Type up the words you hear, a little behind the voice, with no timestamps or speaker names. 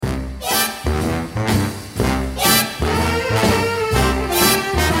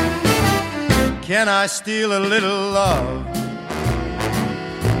Can I steal a little love?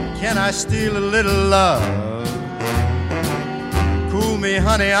 Can I steal a little love? Cool me,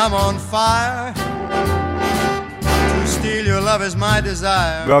 honey, I'm on fire. To steal your love is my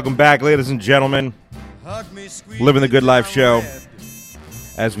desire. Welcome back, ladies and gentlemen. Hug me, squeeze Living the Good me Life till show, I'm red.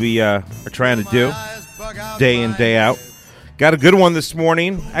 as we are trying to do My eyes bug out day in, my day out. Got a good one this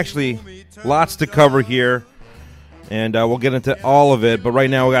morning. Actually, lots to cover here, and we'll get into all of it. But right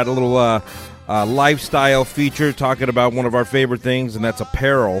now, we got a little lifestyle feature talking about one of our favorite things, and that's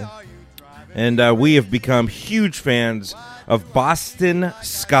apparel. And we have become huge fans of Boston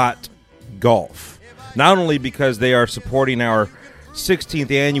Scott Golf. Not only because they are supporting our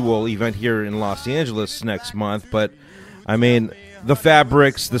 16th annual event here in Los Angeles next month, but, I mean, the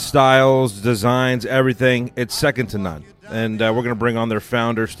fabrics, the styles, designs, everything, it's second to none. And we're going to bring on their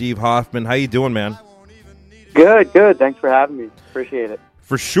founder, Steve Hoffman. How you doing, man? Good, good. Thanks for having me. Appreciate it.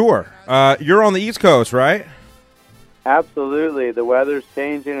 For sure. You're on the East Coast, right? Absolutely. The weather's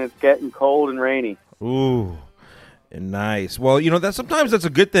changing. It's getting cold and rainy. Ooh, nice. Well, sometimes that's a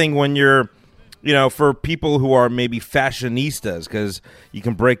good thing when you're, for people who are maybe fashionistas, because you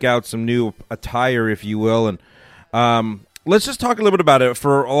can break out some new attire, if you will. And let's just talk a little bit about it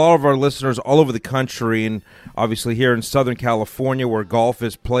for a lot of our listeners all over the country, and obviously here in Southern California, where golf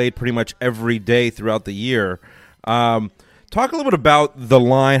is played pretty much every day throughout the year. Talk a little bit about the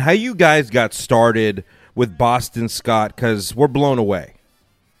line, how you guys got started with Boston Scott, because we're blown away.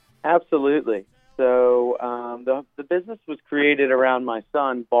 Absolutely. So the business was created around my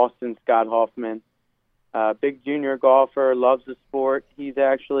son, Boston Scott Hoffman. Big junior golfer, loves the sport. He's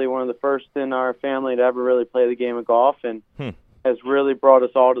actually one of the first in our family to ever really play the game of golf, and has really brought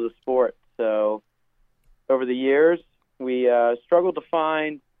us all to the sport. So over the years, we struggled to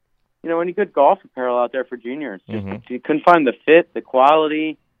find, any good golf apparel out there for juniors. You couldn't find the fit, the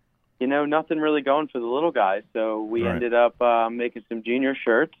quality, nothing really going for the little guys. So we ended up making some junior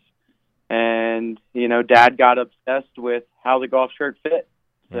shirts, and, Dad got obsessed with how the golf shirt fit.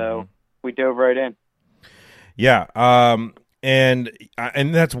 So we dove right in. Yeah, and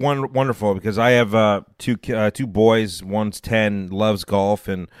that's wonderful, because I have two boys. One's 10, loves golf,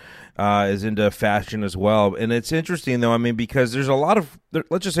 and is into fashion as well. And it's interesting, though, because there's a lot of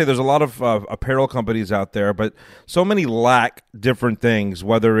apparel companies out there, but so many lack different things,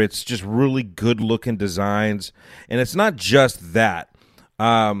 whether it's just really good-looking designs, and it's not just that,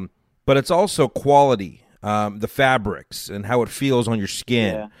 but it's also quality. The fabrics and how it feels on your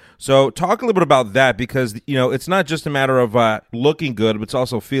skin. Yeah. So talk a little bit about that, because, it's not just a matter of looking good, but it's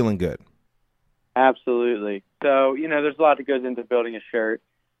also feeling good. Absolutely. So, there's a lot that goes into building a shirt.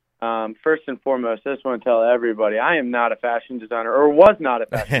 First and foremost, I just want to tell everybody, I am not a fashion designer, or was not a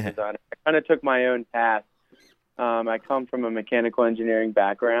fashion designer. I kind of took my own path. I come from a mechanical engineering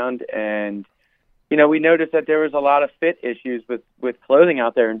background, and, we noticed that there was a lot of fit issues with clothing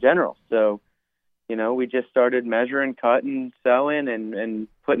out there in general. So, we just started measuring, cutting, sewing, and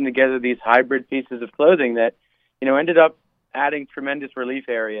putting together these hybrid pieces of clothing that, ended up adding tremendous relief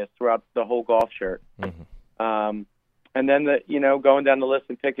areas throughout the whole golf shirt. And then, going down the list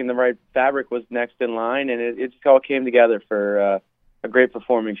and picking the right fabric was next in line, and it just all came together for a great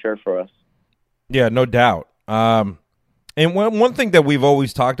performing shirt for us. Yeah, no doubt. And one thing that we've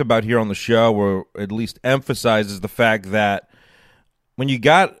always talked about here on the show, or at least emphasizes the fact that when you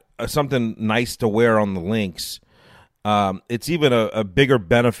got something nice to wear on the links, it's even a bigger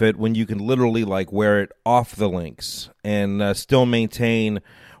benefit when you can literally wear it off the links and still maintain,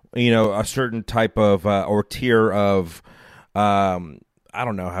 a certain type of or tier of, I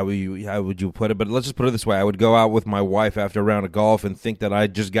don't know how would you put it, but let's just put it this way: I would go out with my wife after a round of golf and think that I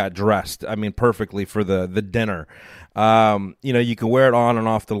just got dressed. Perfectly for the dinner. You can wear it on and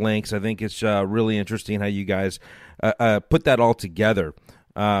off the links. I think it's really interesting how you guys put that all together.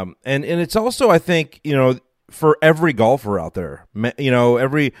 And it's also, I think, for every golfer out there,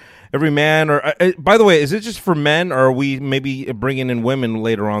 every man, or by the way, is it just for men, or are we maybe bringing in women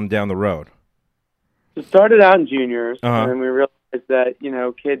later on down the road? It started out in juniors, and we realized that,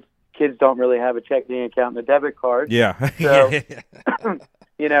 kids don't really have a checking account and a debit card. Yeah. So,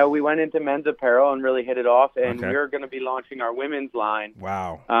 we went into men's apparel and really hit it off, and we're going to be launching our women's line.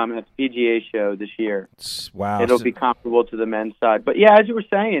 Wow. At the PGA show this year. Wow. It'll be comparable to the men's side. But yeah, as you were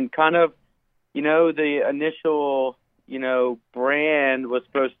saying, kind of, the initial, brand was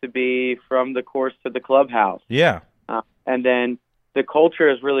supposed to be from the course to the clubhouse. Yeah. And then the culture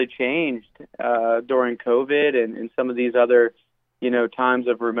has really changed during COVID and some of these other, times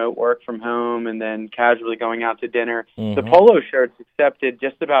of remote work from home and then casually going out to dinner. The polo shirt's accepted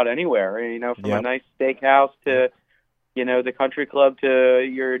just about anywhere, from a nice steakhouse to, the country club to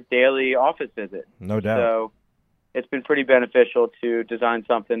your daily office visit. No doubt. So it's been pretty beneficial to design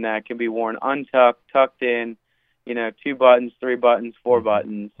something that can be worn untucked, tucked in, 2 buttons, 3 buttons, 4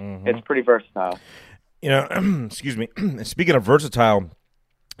 buttons. Mm-hmm. It's pretty versatile. Excuse me. Speaking of versatile,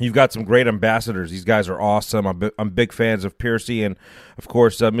 you've got some great ambassadors. These guys are awesome. I'm big fans of Piercy and, of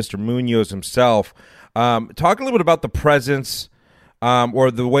course, Mr. Munoz himself. Talk a little bit about the presence or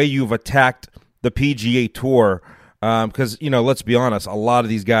the way you've attacked the PGA Tour. Because, let's be honest, a lot of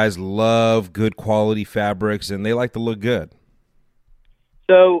these guys love good quality fabrics, and they like to look good.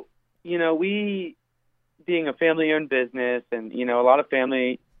 So, we, being a family-owned business and, a lot of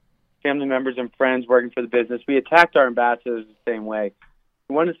family members and friends working for the business, we attacked our ambassadors the same way.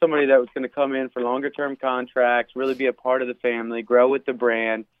 We wanted somebody that was going to come in for longer-term contracts, really be a part of the family, grow with the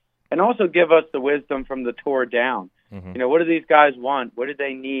brand, and also give us the wisdom from the tour down. Mm-hmm. What do these guys want? What do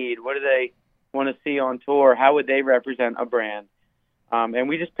they need? What do they want to see on tour? How would they represent a brand? And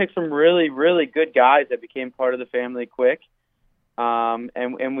we just picked some really, really good guys that became part of the family quick.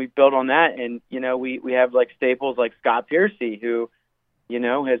 And we built on that. And, we have like staples like Scott Piercy, who,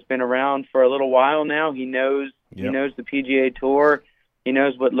 has been around for a little while now. He knows, he knows the PGA Tour. He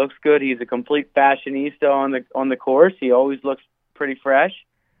knows what looks good. He's a complete fashionista on the course. He always looks pretty fresh.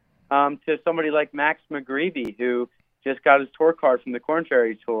 To somebody like Max McGreevy, who just got his tour card from the Korn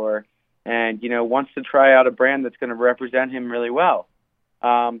Ferry Tour and, wants to try out a brand that's going to represent him really well.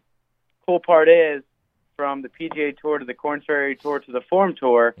 Cool part is, from the PGA Tour to the Korn Ferry Tour to the Forum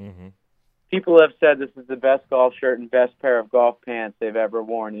Tour, people have said this is the best golf shirt and best pair of golf pants they've ever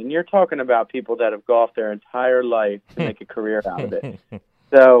worn. And you're talking about people that have golfed their entire life to make a career out of it.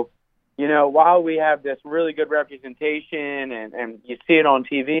 So, while we have this really good representation and you see it on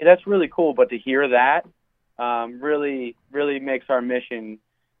TV, that's really cool. But to hear that really, really makes our mission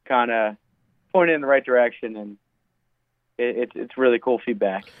kind of point in the right direction, and it's really cool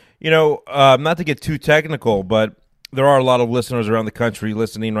feedback. Not to get too technical, but there are a lot of listeners around the country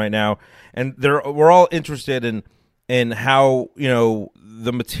listening right now, and we're all interested in how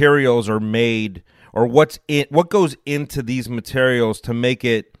the materials are made, or what goes into these materials to make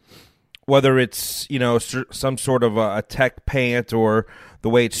it, whether it's some sort of a tech pant or the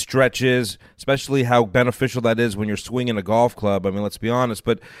way it stretches, especially how beneficial that is when you're swinging a golf club. I mean, let's be honest,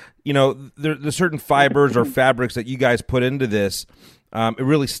 but there's certain fibers or fabrics that you guys put into this. It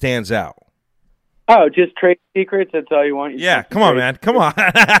really stands out. Oh, just trade secrets? That's all you want? Yeah, come on, man. Come on.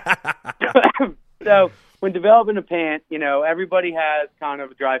 So when developing a pant, everybody has kind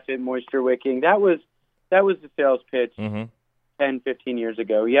of dry fit, moisture wicking. That was the sales pitch 10, 15 years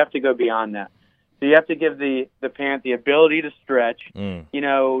ago. You have to go beyond that. So you have to give the pant the ability to stretch,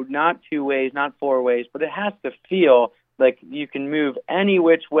 not 2 ways, not 4 ways, but it has to feel like you can move any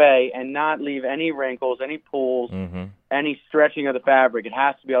which way and not leave any wrinkles, any pulls, any stretching of the fabric. It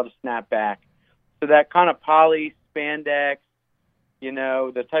has to be able to snap back. So that kind of poly, spandex,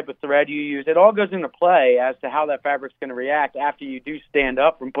 the type of thread you use, it all goes into play as to how that fabric's going to react after you do stand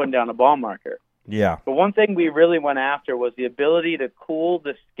up from putting down a ball marker. Yeah. But one thing we really went after was the ability to cool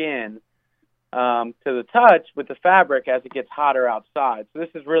the skin to the touch with the fabric as it gets hotter outside. So this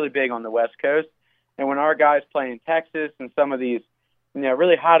is really big on the West Coast. And when our guys play in Texas and some of these,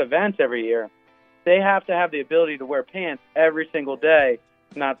 really hot events every year, they have to have the ability to wear pants every single day,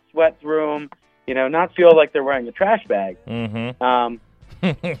 not sweat through them, not feel like they're wearing a trash bag.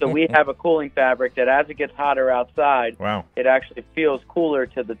 So we have a cooling fabric that as it gets hotter outside, it actually feels cooler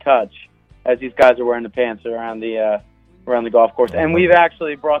to the touch as these guys are wearing the pants around the golf course. And we've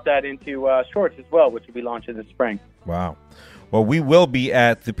actually brought that into shorts as well, which will be launching this spring. Wow. Well, we will be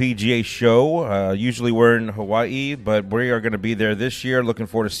at the PGA show. Usually we're in Hawaii, but we are going to be there this year. Looking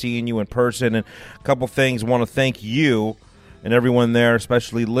forward to seeing you in person. And a couple things. I want to thank you and everyone there,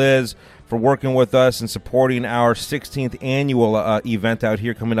 especially Liz, for working with us and supporting our 16th annual event out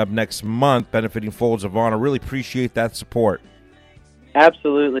here coming up next month, benefiting Folds of Honor. Really appreciate that support.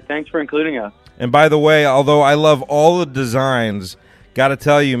 Absolutely. Thanks for including us. And by the way, although I love all the designs, got to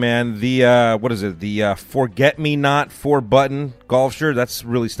tell you, man, the Forget-Me-Not 4-button golf shirt, that's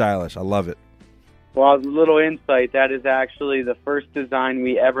really stylish. I love it. Well, a little insight, that is actually the first design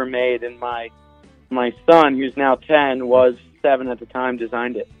we ever made, and my son, who's now 10, was 7 at the time,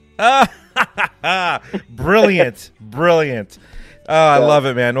 designed it. Brilliant. Brilliant. I love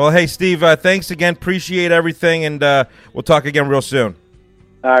it, man. Well, hey, Steve, thanks again. Appreciate everything, and we'll talk again real soon.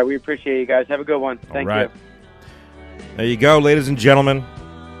 All right, we appreciate you guys. Have a good one. Thank you. There you go, ladies and gentlemen.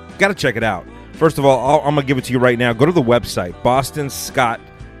 Got to check it out. First of all, I'm going to give it to you right now. Go to the website,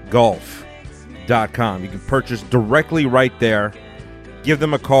 bostonscottgolf.com. You can purchase directly right there. Give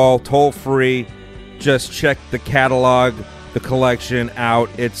them a call, toll free. just check the catalog, the collection out.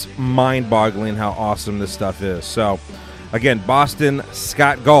 It's mind-boggling how awesome this stuff is. So, again,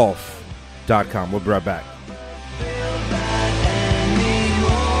 BostonScottGolf.com. We'll be right back.